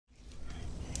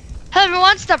Hello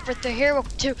everyone, Stepford here.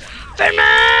 Welcome to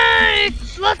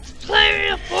Finmates! Let's play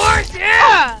the force,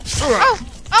 yeah!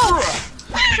 Oh!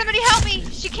 Somebody help me!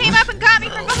 She came up and got me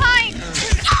from behind!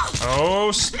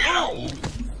 Oh,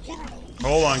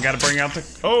 hold on, gotta bring out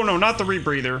the... Oh no, not the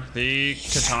rebreather, the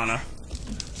katana.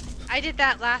 I did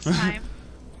that last time.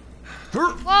 Whoa,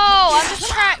 I'm just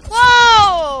trying...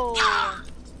 Whoa!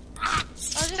 I was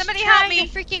just Somebody trying help me!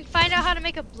 to freaking find out how to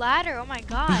make a bladder, oh my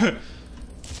god.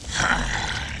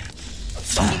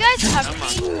 You guys cover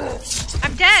me?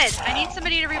 I'm dead. I need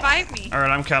somebody to revive me.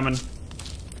 Alright, I'm coming.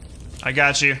 I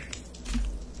got you.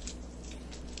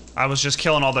 I was just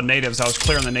killing all the natives. I was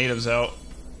clearing the natives out.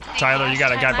 Tyler, you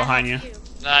got a guy behind you.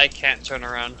 I can't turn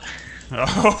around.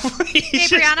 Oh, Hey,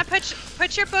 Brianna,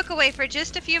 put your book away for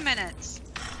just a few minutes.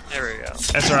 There we go.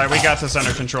 That's alright, we got this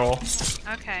under control.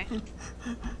 Okay.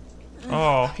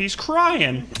 Oh, he's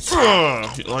crying.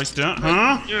 Ugh, you like that,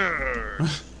 huh?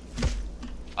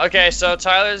 Okay, so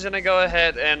Tyler's gonna go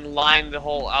ahead and line the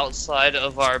whole outside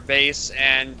of our base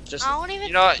and just. I won't even.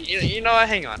 You know what? You know what?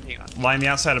 Hang on. Line the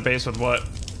outside of base with what?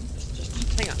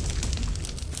 Just hang on.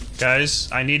 Guys,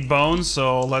 I need bones,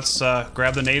 so let's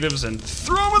grab the natives and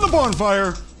throw them in the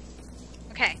bonfire.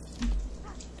 Okay.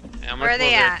 Yeah, I'm Where are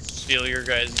they gonna at? steal your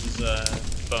guys'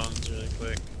 bones really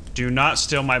quick. Do not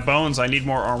steal my bones. I need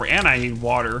more armor, and I need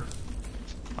water.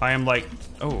 I am like,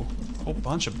 oh, a whole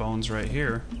bunch of bones right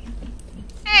here.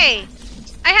 Hey!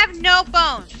 I have no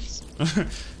bones.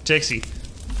 Dixie,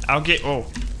 I'll get. Oh,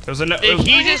 there's a. Did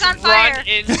he just on fire. run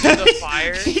into the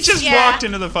fire? He just Yeah. walked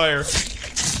into the fire.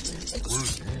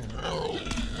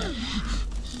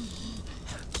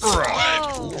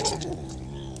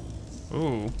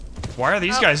 Ooh, why are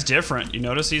these guys different? You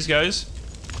notice these guys?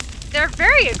 They're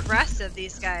very aggressive,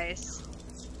 these guys.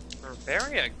 They're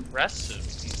very aggressive,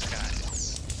 these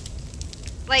guys.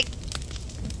 Like,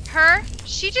 her,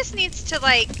 she just needs to,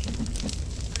 like...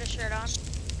 Put a shirt on.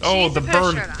 Oh, needs the to put a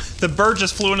bird. shirt on. The bird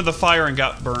just flew into the fire and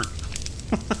got burnt.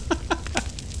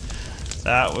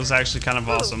 That was actually kind of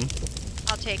awesome.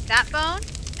 I'll take that bone,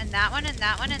 and that one, and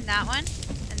that one, and that one,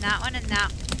 and that one, and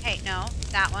that... Hey, no,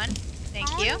 that one. Thank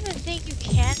I you. don't even think you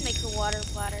can make a water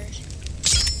bladder.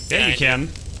 Yeah, you can.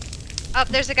 Oh,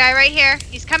 there's a guy right here.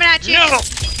 He's coming at you. No!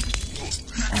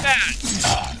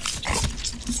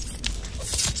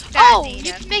 Oh, native.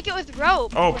 you can make it with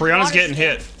rope. Oh, with Brianna's water getting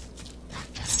skin. hit.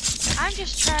 I'm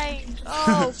just trying.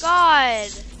 Oh god.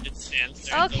 It stands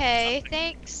there. Okay,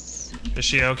 thanks. Is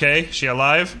she okay? Is she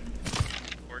alive?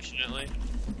 Unfortunately.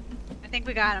 I think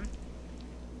we got him.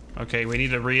 Okay, we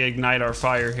need to reignite our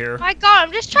fire here. My god,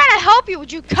 I'm just trying to help you.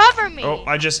 Would you cover me? Oh,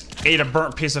 I just ate a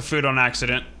burnt piece of food on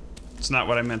accident. It's not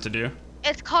what I meant to do.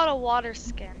 It's called a water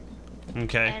skin.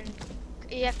 Okay.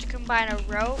 And you have to combine a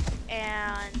rope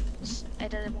and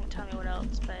it won't tell me what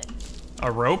else, but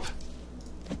A rope?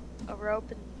 a rope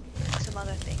and some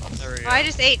other things. There we go. Oh, I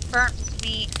just ate burnt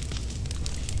meat.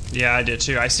 Yeah, I did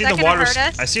too. I see Is that the gonna water. hurt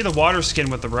us? I see the water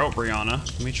skin with the rope, Brianna.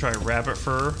 Let me try rabbit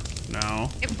fur. No.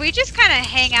 If we just kind of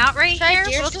hang out right Try here,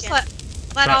 deer we'll just skin.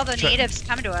 let Try- all the try- natives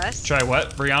come to us. Try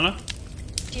what, Brianna?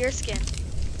 Deer skin.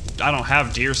 I don't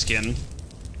have deer skin.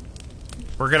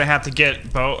 We're gonna have to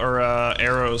get bow or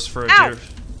arrows for a Ow. deer.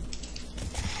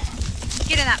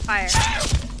 Get in that fire.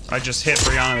 I just hit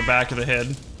Brianna in the back of the head.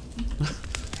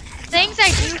 Things I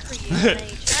do for you. When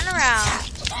you turn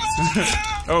around.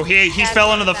 Oh, he That's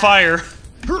fell into the bad. fire.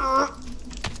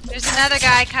 There's another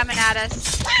guy coming at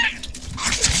us.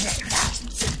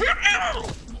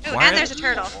 Ooh, Why and are- there's a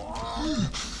turtle.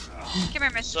 Come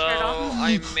here, Mr. So Turtle.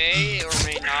 I may or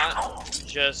may not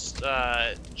just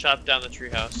chop down the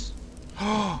treehouse.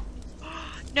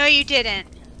 No, you didn't.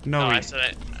 No, I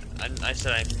said I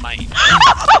said I might.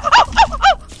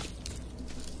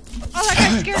 Oh, that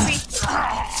guy scared me.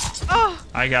 Oh,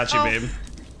 I got you, Oh. babe.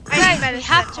 I need We medicine.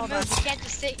 have to Hold move. on. We can't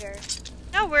just sit here.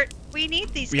 No, we need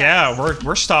these guys. Yeah,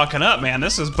 we're stocking up, man.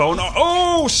 This is bone.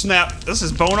 Oh snap! This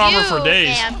is bone armor for You, days.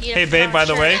 ma'am, need Hey, to babe. put By on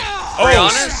the a way,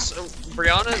 shirt.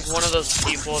 Brianna's one of those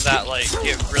people that like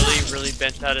get really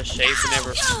bent out of shape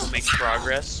whenever people make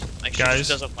progress. Like she Guys. just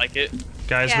doesn't like it.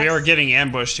 guys, we Yes. are getting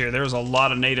ambushed here. There's a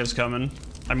lot of natives coming.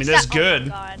 I mean, this is good. Oh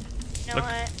my god. You know Look.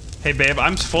 what? Hey, babe,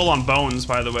 I'm full on bones,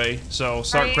 by the way. So Are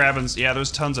start you? grabbing. Yeah,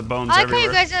 there's tons of bones I like how everywhere.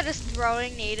 you guys are just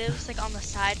throwing natives like on the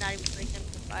side, not even bringing them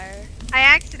to the fire. I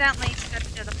accidentally stepped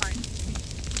into the fire.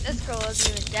 This girl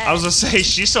isn't even dead. I was gonna say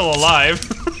she's still alive.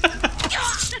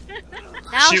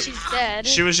 now she- she's dead.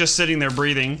 She was just sitting there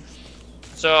breathing.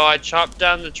 So I chopped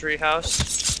down the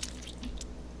treehouse,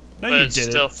 No, but you it's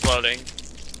didn't. still floating.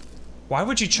 Why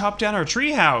would you chop down our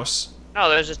treehouse? No,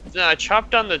 I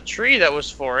chopped down the tree that was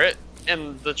for it,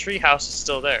 and the treehouse is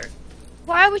still there.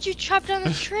 Why would you chop down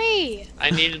the tree? I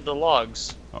needed the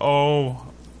logs. Oh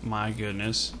my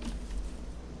goodness.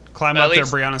 Climb But up at there,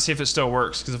 least- Brianna, see if it still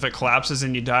works. Because if it collapses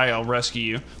and you die, I'll rescue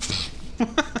you.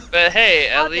 But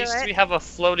hey, I'll at do least it. we have a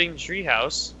floating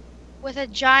treehouse. With a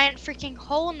giant freaking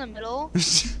hole in the middle.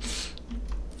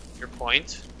 Your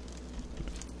point.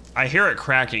 I hear it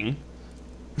cracking.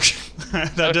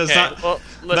 That does Okay, not. well,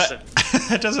 listen.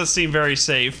 That doesn't seem very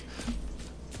safe.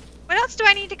 What else do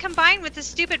I need to combine with the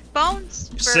stupid bones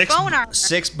for bone armor?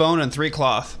 6 bone and 3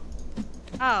 cloth.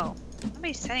 Oh,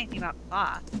 nobody said anything about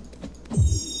cloth.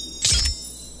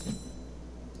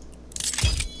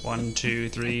 1, 2,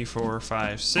 3, 4,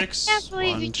 5, 6. I can't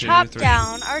believe 1, you 2, chopped 3.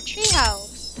 down our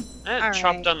treehouse. I didn't All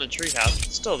chop right. down the treehouse.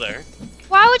 It's still there.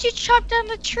 Why would you chop down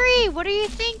the tree? What are you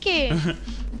thinking?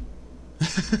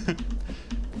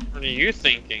 What are you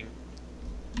thinking?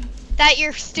 That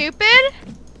you're stupid?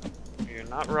 You're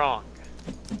not wrong.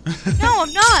 No,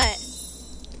 I'm not.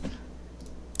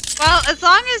 Well, as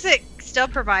long as it still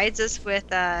provides us with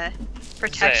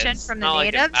protection it's from not the like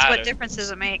it natives, what matters. difference does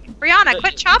it make? Brianna,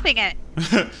 quit chopping it.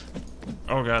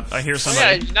 Oh god, I hear Oh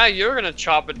somebody. yeah, now you're gonna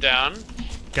chop it down.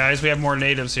 Guys, we have more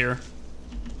natives here.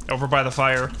 Over by the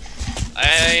fire.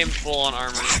 I am full on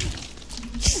armor.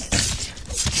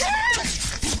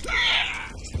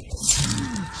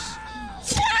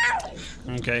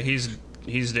 Okay,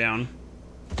 he's down.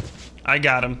 I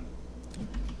got him.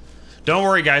 Don't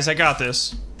worry, guys, I got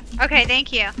this. Okay,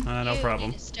 thank you. No You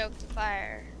problem. need to stoke the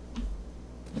fire.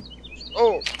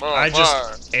 Oh, my I fire.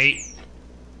 just ate.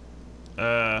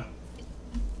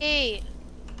 Hey,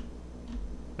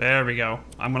 There we go.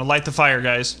 I'm gonna light the fire,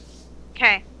 guys.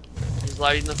 Okay. He's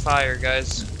lighting the fire,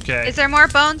 guys. Okay. Is there more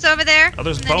bones over there? Oh,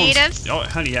 there's from bones. The natives? Oh,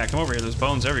 honey, yeah, come over here. There's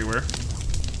bones everywhere.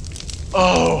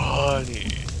 Oh, honey.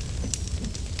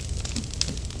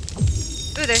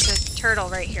 Ooh, there's a turtle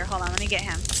right here. Hold on, let me get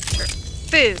him.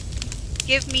 Food.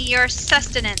 Give me your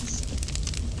sustenance.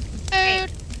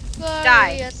 food.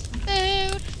 Die. Glorious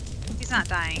food. He's not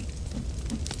dying.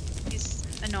 He's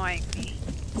annoying me.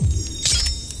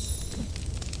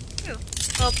 Ooh,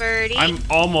 little birdie. I'm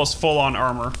almost full on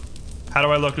armor. How do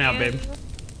I look now, babe?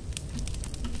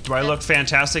 Do I look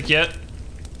fantastic yet?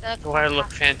 Do I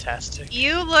look fantastic?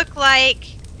 You look like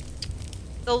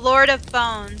the Lord of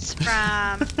Bones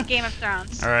from Game of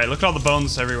Thrones. All right, look at all the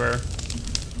bones everywhere.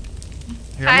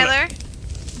 Here, I'm Tyler,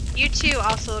 you too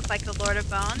also look like the Lord of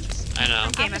Bones. I know.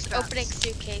 From Game I'm of just Thrones. opening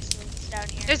suitcases down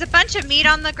here. There's a bunch of meat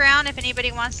on the ground if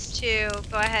anybody wants to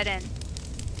go ahead and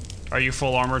Are you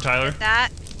full armor, Tyler? get that.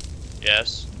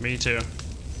 Yes. Me too.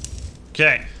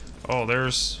 Okay. Oh,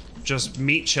 there's just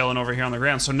meat chilling over here on the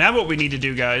ground. So now what we need to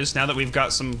do, guys, now that we've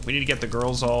got some, we need to get the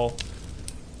girls all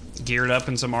geared up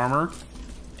in some armor.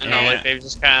 I know, Yeah. like, they've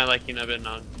just kind of, like, you know, been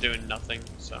doing nothing,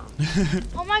 so.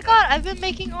 Oh my god, I've been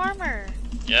making armor.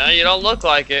 Yeah, you don't look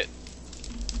like it.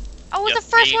 I was Yeah, the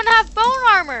first see? one to have bone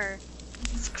armor.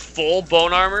 Full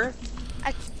bone armor?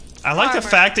 I like the Armor.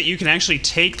 fact that you can actually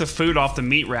take the food off the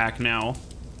meat rack now.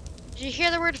 Did you hear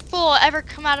the word full ever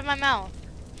come out of my mouth?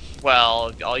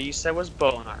 Well, all you said was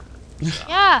bone armor. So.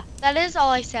 Yeah, that is all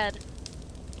I said.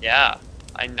 Yeah,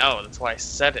 I know. That's why I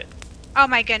said it. Oh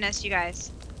my goodness, you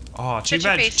guys. Oh, too Put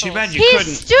your bad. face Too holes. bad you He's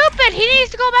couldn't. stupid. He needs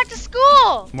to go back to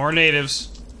school. More natives.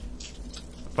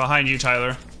 Behind you,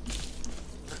 Tyler.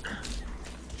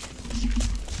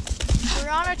 We're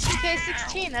on a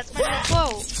 2K16. That's my new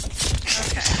quote.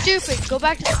 Okay. Stupid. Go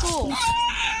back to school.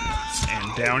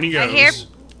 And down he goes.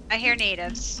 I hear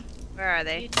natives. Where are You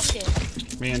they? need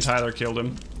it. Me and Tyler killed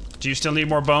him. Do you still need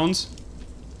more bones?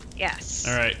 Yes.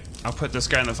 Alright, I'll put this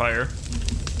guy in the fire.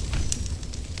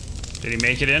 Did he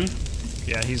make it in?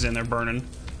 Yeah, he's in there burning.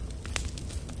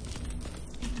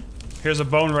 Here's a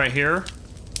bone right here.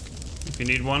 If you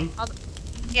need one.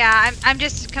 Yeah, I'm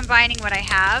just combining what I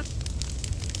have.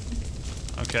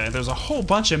 Okay, there's a whole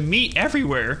bunch of meat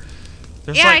everywhere.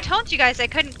 There's Yeah, I like, told you guys I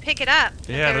couldn't pick it up. That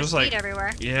Yeah, there there's was like- meat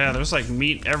everywhere. yeah, there's like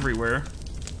meat everywhere.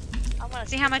 I'm gonna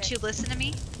See how skip much it. you listen to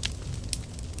me?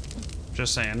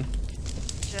 Just saying.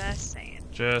 Just saying.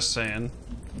 Just saying.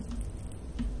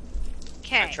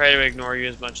 I Okay. try to ignore you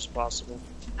as much as possible.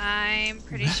 I'm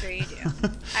pretty sure you do.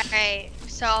 Alright,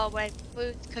 so when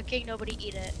food's cooking, nobody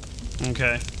eat it.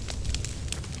 Okay.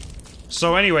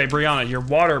 So anyway, Brianna, your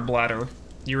water bladder,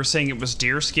 you were saying it was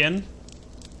deer skin?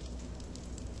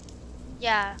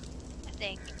 Yeah, I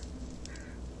think.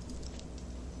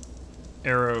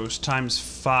 Arrows times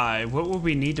 5. What would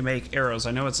we need to make arrows?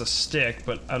 I know it's a stick,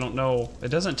 but I don't know. It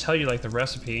doesn't tell you like the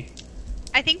recipe.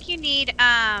 I think you need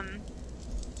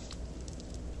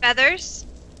feathers,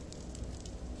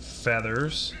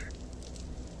 Feathers.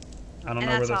 I don't and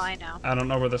know where that's the all I know. I don't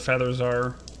know where the feathers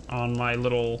are on my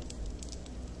little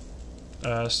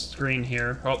screen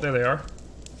here. Oh, there they are.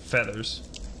 Feathers.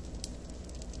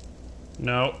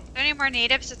 No, Any more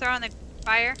natives to throw in the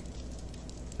fire?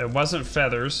 it wasn't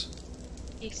feathers.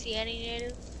 Do you see any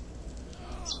natives?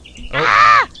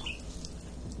 Oh.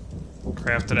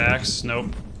 Crafted axe.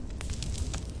 Nope.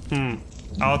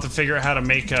 I'll have to figure out how to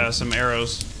make some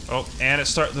arrows. Oh, and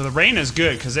the rain is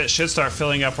good because it should start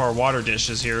filling up our water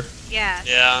dishes here. Yeah.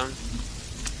 Yeah.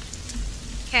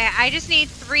 Okay, I just need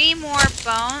 3 more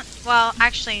bone. Well,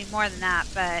 actually more than that,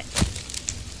 but...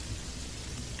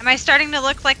 Am I starting to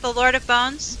look like the Lord of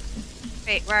Bones?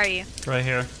 Wait, where are you? Right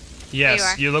here.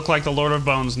 Yes, you you look like the Lord of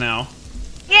Bones now.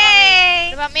 Yay!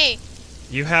 What about me?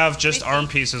 You have just Let me see. arm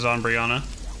pieces on, Brianna.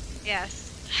 Yes.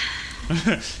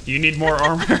 You need more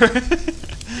armor.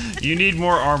 You need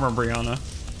more armor, Brianna.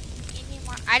 You need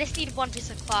more. I just need one piece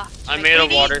of cloth. I Like, made a we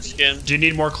need water these. skin. Do you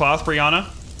need more cloth, Brianna?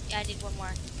 Yeah, I need one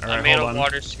more. All I right, made hold a on.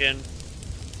 water skin.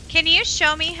 Can you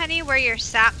show me, honey, where your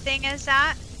sap thing is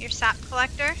at? Your sap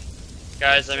collector?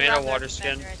 Guys, I made a Around the water riverbed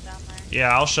skin. right down there. Yeah,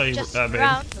 I'll show you, Just babe.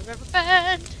 around the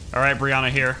riverbed. All right, Brianna,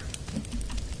 here.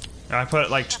 I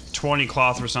put like 20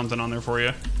 cloth or something on there for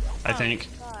you. I think.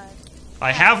 God.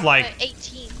 I have like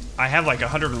 18.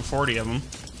 140 of them.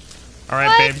 All right,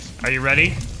 What? babe. Are you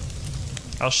ready?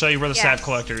 I'll show you where the sap Yes.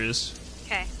 collector is.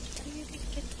 Okay. How do you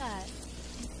get that?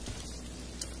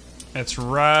 It's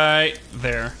right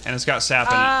there, and it's got sap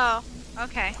in Oh,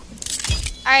 okay.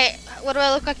 Alright, what do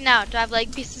I look like now? Do I have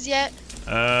leg pieces yet?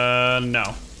 it.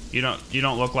 No. You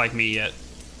don't look like me yet.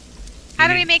 How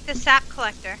do You we need- make the sap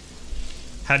collector?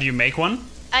 How do you make one?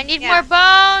 I need Yeah. more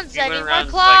bones! You I went need more around,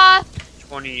 cloth!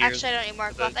 20 years. Actually, I don't need more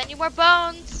with cloth. it. I need more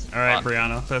bones! All right, Fuck.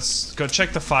 Brianna. Let's go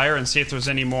check the fire and see if there's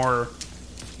any more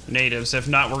natives. If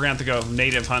not, we're gonna have to go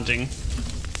native hunting.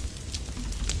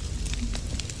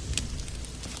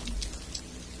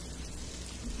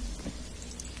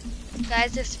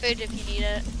 Guys, there's food if you need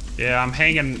it. Yeah, I'm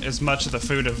hanging as much of the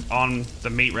food on the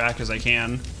meat rack as I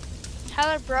can.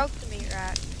 Tyler broke the meat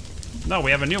rack. No,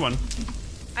 we have a new one.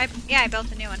 I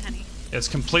built a new one, honey. It's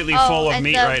completely Oh, full of and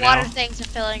meat the right water now. things are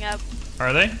filling up.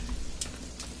 Are they?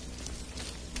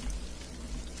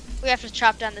 We have to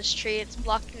chop down this tree. It's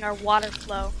blocking our water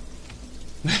flow.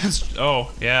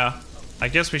 Oh, yeah. I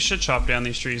guess we should chop down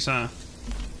these trees, huh?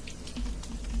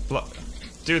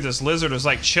 Dude, this lizard is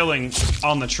like chilling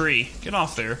on the tree. Get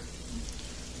off there.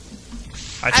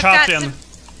 I I've chopped got down. some-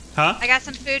 Huh? I got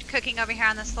some food cooking over here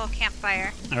on this little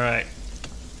campfire. All right.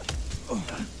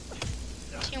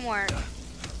 Teamwork.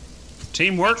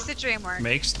 Teamwork Makes the dream work.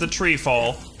 makes the tree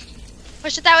fall.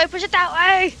 Push it that way, push it that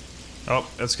way! Oh,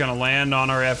 it's gonna land on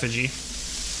our effigy.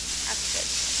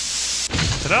 That's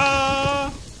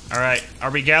Ta-da! All right. Are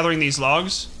we gathering these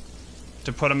logs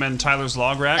to put them in Tyler's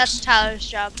log good. racks? That's Tyler's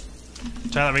job.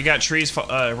 Tyler, we got trees.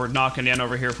 We're knocking in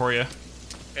over here for you.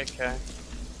 Okay.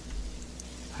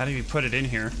 How do you put it in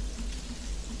here?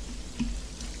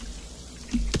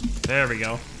 There we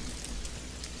go.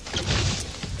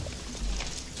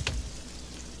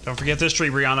 Don't forget this tree,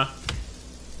 Brianna.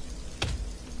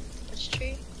 Which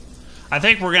tree? I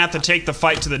think we're gonna have to take the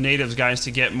fight to the natives, guys,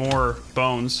 to get more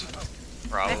bones.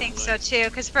 Probably. I think so too,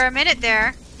 because for a minute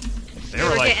there, They we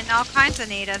were like, getting all kinds of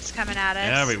natives coming at us.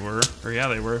 yeah, we were. Or yeah,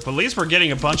 they were. But at least we're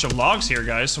getting a bunch of logs here,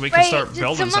 guys, so we can Wait, start did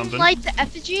building someone something. light the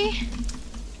effigy?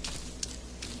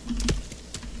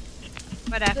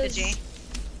 What effigy?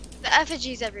 The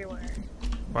effigies everywhere.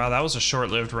 Wow, that was a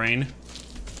short-lived rain.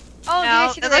 Oh, No, do you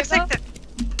it see looks the like rainbow?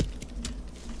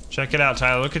 Check it out,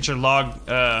 Tyler. Look at your log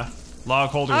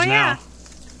holders Oh, now. yeah.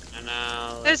 And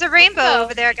now. There's a rainbow Oh.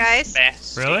 over there, guys.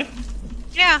 Best. Really?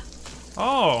 Yeah,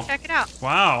 Oh, check it out.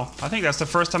 wow. I think that's the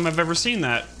first time I've ever seen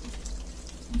that.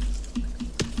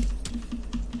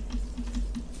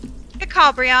 Good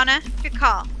call, Brianna. Good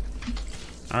call.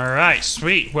 All right,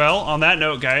 sweet. Well, on that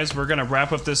note, guys, we're going to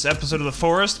wrap up this episode of The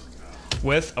Forest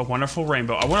with a wonderful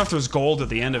rainbow. I wonder if there's gold at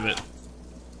the end of it.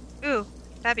 Ooh,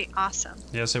 that'd be awesome.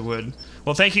 Yes, it would.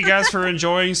 Well, thank you guys for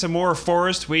enjoying some more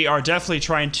Forest. We are definitely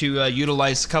trying to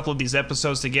utilize a couple of these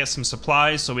episodes to get some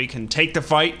supplies so we can take the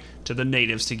fight to the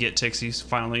natives to get Tixie's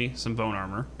finally some bone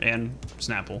armor and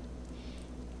Snapple.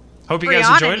 Hope you guys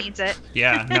Brianna enjoyed needs it.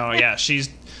 Yeah, no, yeah, she's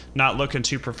not looking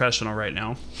too professional right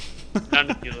now. None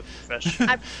of you look professional.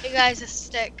 I brought you guys a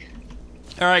stick.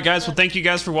 All right, guys. Well, thank you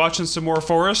guys for watching some more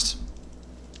Forest.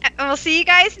 And we'll see you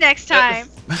guys next time.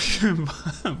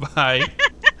 Bye.